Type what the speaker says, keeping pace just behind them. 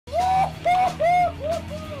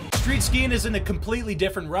Street skiing is in a completely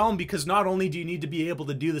different realm because not only do you need to be able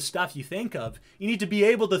to do the stuff you think of, you need to be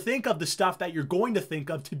able to think of the stuff that you're going to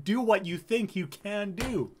think of to do what you think you can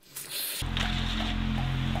do.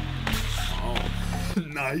 Oh,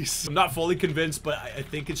 nice. I'm not fully convinced, but I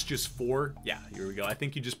think it's just Forre. Yeah, here we go. I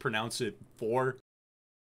think you just pronounce it Forre.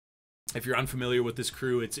 If you're unfamiliar with this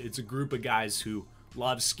crew, it's a group of guys who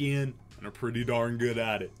love skiing and are pretty darn good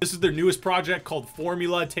at it. This is their newest project called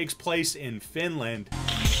Formula. It takes place in Finland.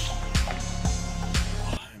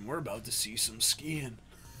 And we're about to see some skiing.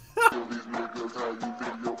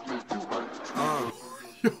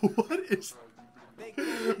 Yo, what is...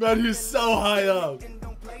 Man, he's so high up.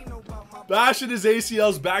 Bashing his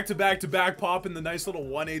ACLs back to back to back, popping the nice little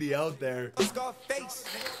 180 out there.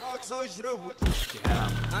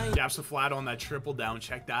 Yeah. Gaps the flat on that triple down.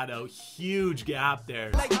 Check that out. Huge gap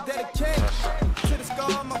there.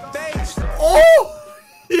 Oh!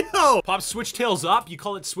 Yo! Pop switch tails up. You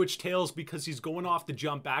call it switch tails because he's going off the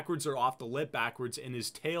jump backwards or off the lip backwards, and his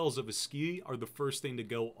tails of a ski are the first thing to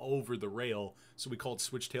go over the rail. So we call it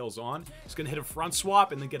switch tails on. He's gonna hit a front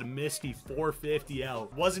swap and then get a misty 450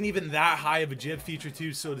 out. Wasn't even that high of a jib feature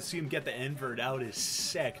too, so to see him get the invert out is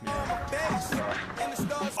sick, man.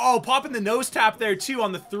 Oh, popping the nose tap there too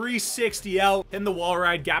on the 360 out. Hitting the wall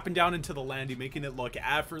ride, gapping down into the landing, making it look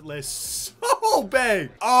effortless. So big.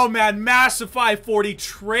 Oh man, massive 540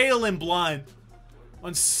 trailing blunt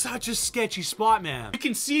on such a sketchy spot, man. You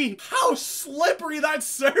can see how slippery that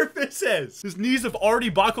surface is. His knees have already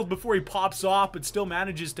buckled before he pops off, but still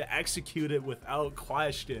manages to execute it without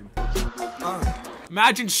question.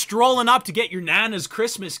 Imagine strolling up to get your Nana's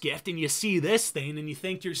Christmas gift and you see this thing and you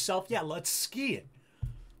think to yourself, yeah, let's ski it.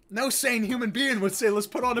 No sane human being would say, let's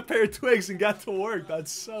put on a pair of twigs and get to work.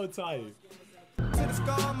 That's so tight.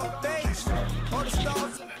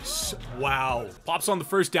 Wow. Pops on the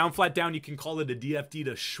first down, flat down. You can call it a DFD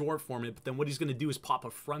to short form it, but then what he's going to do is pop a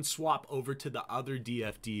front swap over to the other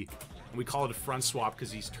DFD. And we call it a front swap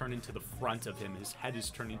because he's turning to the front of him. His head is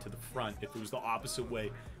turning to the front. If it was the opposite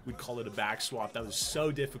way, we'd call it a back swap. That was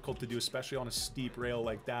so difficult to do, especially on a steep rail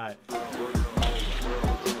like that.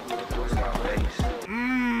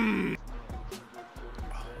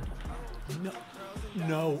 No.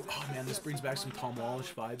 No. Oh man, this brings back some Tom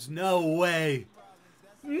Wallish vibes. No way.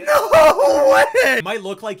 No way! Might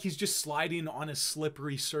look like he's just sliding on a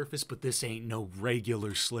slippery surface, but this ain't no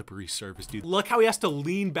regular slippery surface, dude. Look how he has to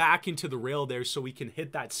lean back into the rail there so he can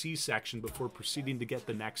hit that C-section before proceeding to get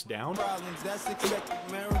the next down.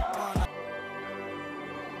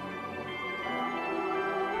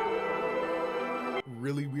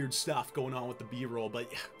 Really weird stuff going on with the B-roll,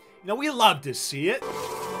 but you know, we love to see it.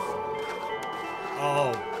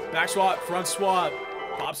 Oh, back swap, front swap.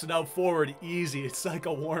 Pops it out forward, easy. It's like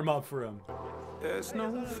a warm-up for him.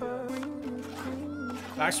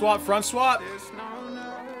 Back swap, front swap.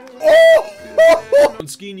 Oh! On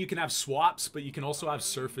skiing, you can have swaps, but you can also have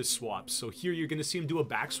surface swaps. So here you're gonna see him do a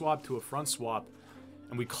back swap to a front swap.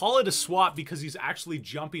 And we call it a swap because he's actually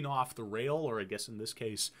jumping off the rail, or I guess in this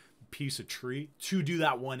case, piece of tree, to do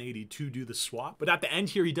that 180, to do the swap. But at the end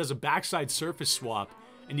here, he does a backside surface swap.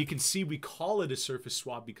 And you can see we call it a surface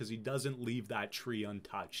swap because he doesn't leave that tree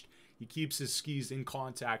untouched. He keeps his skis in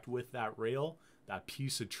contact with that rail, that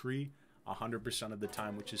piece of tree, 100% of the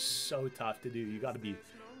time, which is so tough to do. You got to be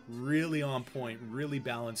really on point, really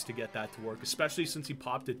balanced to get that to work, especially since he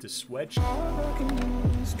popped it to switch. What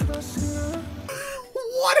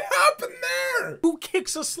happened there? Who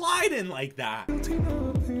kicks a slide in like that?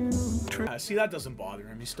 See, that doesn't bother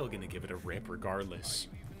him. He's still going to give it a rip regardless.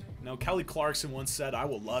 Now, Kelly Clarkson once said, I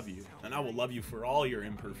will love you, and I will love you for all your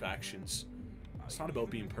imperfections. It's not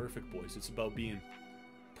about being perfect, boys. It's about being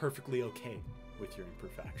perfectly okay with your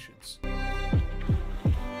imperfections.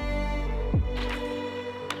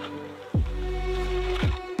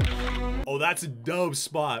 Oh, that's a dope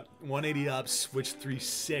spot. 180 up, switch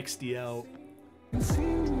 360 out.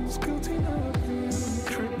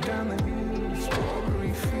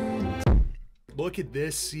 Look at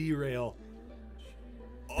this C-rail.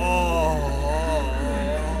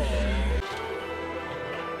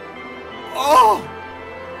 Oh!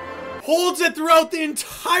 Holds it throughout the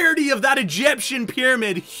entirety of that Egyptian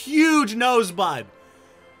pyramid. Huge nose bud.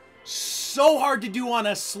 So hard to do on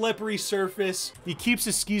a slippery surface. He keeps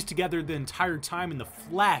his skis together the entire time, and the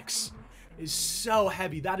flex is so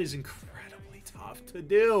heavy. That is incredibly tough to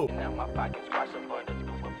do.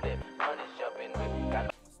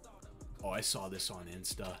 Oh, I saw this on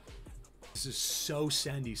Insta. This is so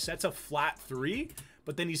sendy. Sets a flat 3,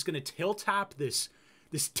 but then he's gonna tail tap this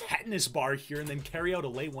tetanus bar here and then carry out a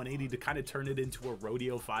late 180 to kind of turn it into a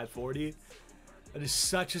rodeo 540. That is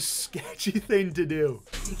such a sketchy thing to do.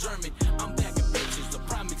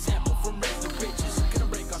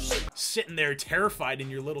 Sitting there terrified in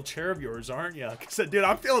your little chair of yours, aren't you? Cause dude,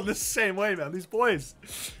 I'm feeling the same way, man. These boys,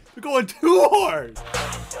 they're going too hard.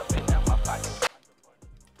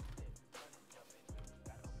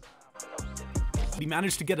 He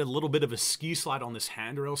managed to get a little bit of a ski slide on this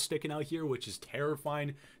handrail sticking out here, which is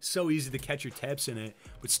terrifying. So easy to catch your tips in it,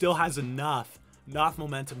 but still has enough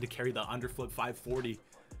momentum to carry the underflip 540.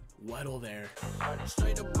 Weddle there.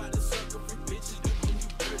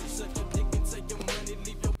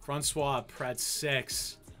 Front swap, pred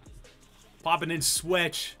 6. Popping in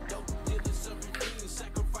switch.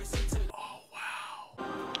 Oh, wow.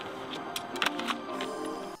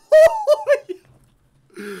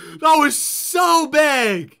 That was so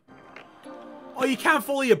big. Oh, you can't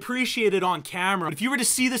fully appreciate it on camera. If you were to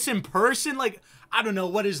see this in person, like, I don't know,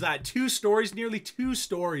 what is that? 2 stories, nearly 2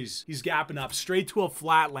 stories. He's gapping up straight to a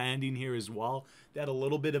flat landing here as well. They had a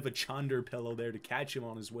little bit of a chunder pillow there to catch him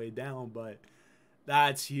on his way down, but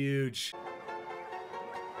that's huge.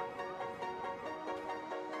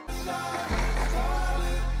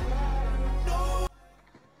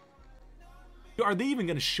 Are they even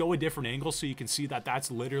going to show a different angle so you can see that that's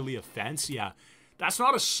literally a fence? Yeah, that's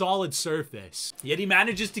not a solid surface. Yet he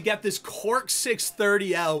manages to get this cork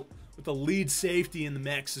 630 out with the lead safety in the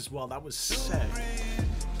mix as well. That was sick.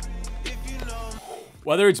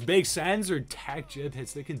 Whether it's big sends or tech jib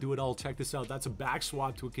hits, they can do it all. Check this out. That's a back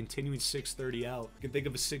swap to a continuing 630 out. You can think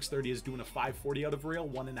of a 630 as doing a 540 out of rail,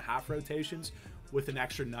 1.5 rotations with an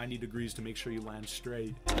extra 90 degrees to make sure you land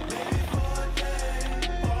straight.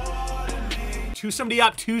 270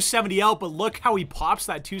 up, 270 out, but look how he pops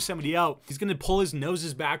that 270 out. He's gonna pull his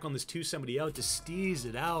noses back on this 270 out to steeze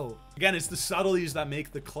it out. Again, it's the subtleties that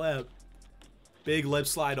make the clip. Big lip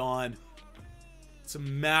slide on. It's a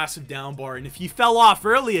massive down bar, and if he fell off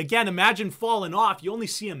early, again, imagine falling off. You only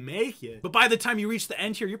see him make it. But by the time you reach the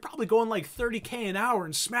end here, you're probably going like 30K an hour,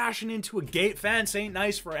 and smashing into a gate fence ain't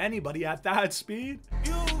nice for anybody at that speed.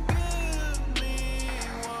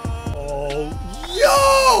 Oh,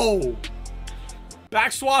 yo!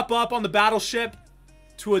 Back swap up on the battleship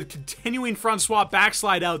to a continuing front swap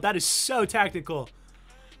backslide out. That is so tactical.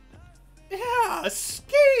 Yeah,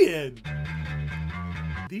 skiing.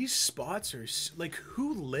 These spots are like,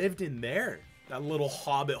 who lived in there? That little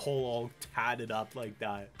hobbit hole all tatted up like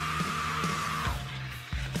that.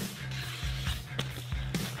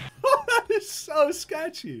 That is so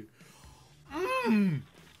sketchy.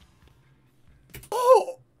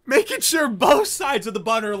 Oh, making sure both sides of the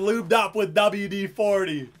bun are lubed up with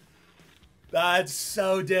WD-40. That's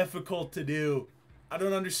so difficult to do. I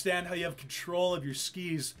don't understand how you have control of your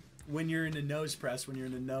skis when you're in a nose press, when you're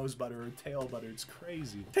in a nose butter or a tail butter. It's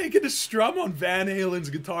crazy. Taking a strum on Van Halen's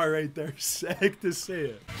guitar right there. Sick to see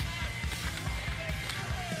it.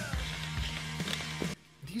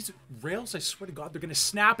 These rails, I swear to God, they're gonna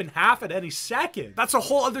snap in half at any second. That's a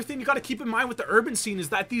whole other thing you gotta keep in mind with the urban scene, is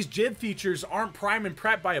that these jib features aren't prime and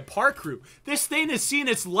prep by a park crew. This thing has seen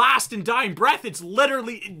its last and dying breath. It's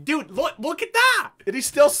literally, dude, look at that. And he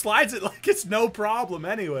still slides it like it's no problem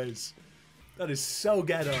anyways. That is so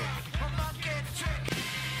ghetto.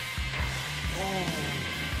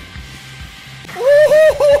 Oh.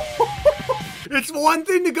 It's one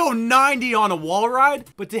thing to go 90 on a wall ride,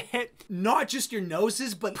 but to hit not just your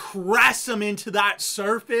noses, but press them into that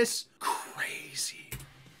surface, crazy.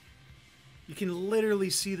 You can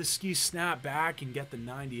literally see the ski snap back and get the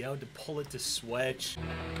 90 out to pull it to switch.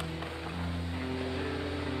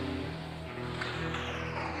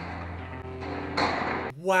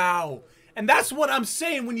 Wow. And that's what I'm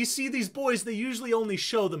saying. When you see these boys, they usually only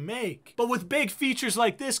show the make. But with big features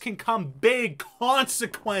like this can come big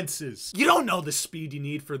consequences. You don't know the speed you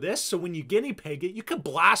need for this, so when you guinea pig it, you could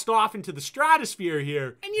blast off into the stratosphere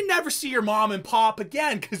here, and you never see your mom and pop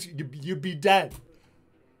again, because you'd be dead.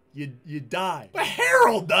 You die. But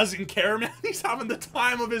Harold doesn't care, man. He's having the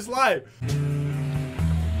time of his life.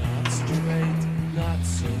 Not straight, not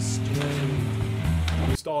so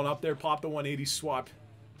straight. Stalling up there, pop the 180 swap.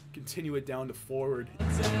 Continue it down to forward.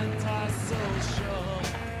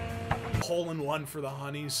 Hole in one for the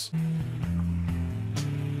honeys.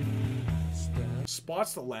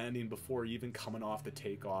 Spots the landing before even coming off the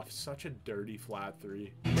takeoff. Such a dirty flat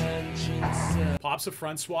 3. Pops a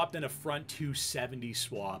front swap, then a front 270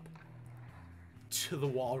 swap to the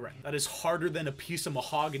wall run. That is harder than a piece of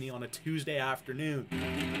mahogany on a Tuesday afternoon.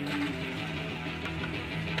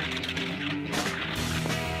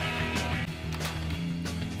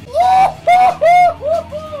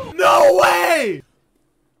 No way!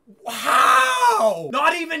 Wow!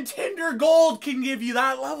 Not even Tinder Gold can give you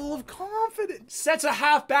that level of confidence. confident. Sets a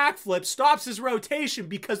half backflip, stops his rotation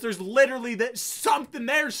because there's literally something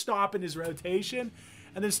there stopping his rotation,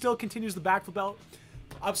 and then still continues the backflip out.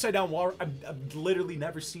 Upside down wall. I've literally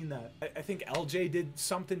never seen that. I think LJ did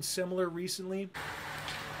something similar recently.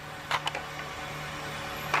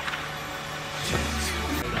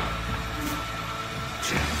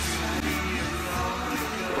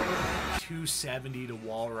 .270 to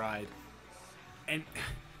wall ride. And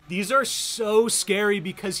these are so scary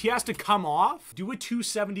because he has to come off, do a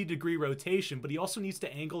 270-degree rotation, but he also needs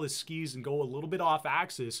to angle his skis and go a little bit off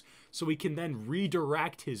axis so he can then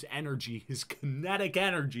redirect his energy, his kinetic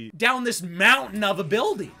energy, down this mountain of a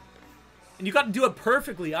building. And you got to do it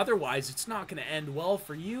perfectly, otherwise it's not going to end well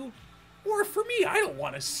for you or for me. I don't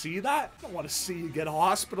want to see that. I don't want to see you get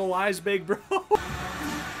hospitalized, big bro.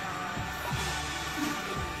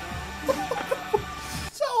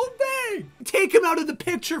 Take him out of the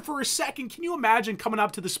picture for a second. Can you imagine coming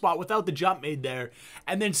up to the spot without the jump made there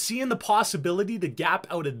and then seeing the possibility to gap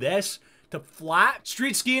out of this to flat?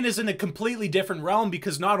 Street skiing is in a completely different realm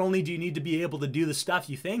because not only do you need to be able to do the stuff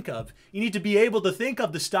you think of, you need to be able to think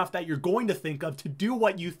of the stuff that you're going to think of to do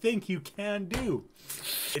what you think you can do.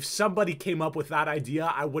 If somebody came up with that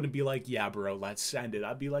idea, I wouldn't be like, yeah, bro, let's send it.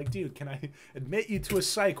 I'd be like, dude, can I admit you to a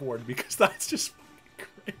psych ward? Because that's just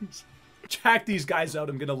fucking crazy. Check these guys out.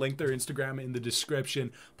 I'm going to link their Instagram in the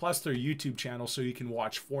description, plus their YouTube channel so you can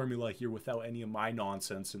watch Formula here without any of my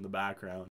nonsense in the background.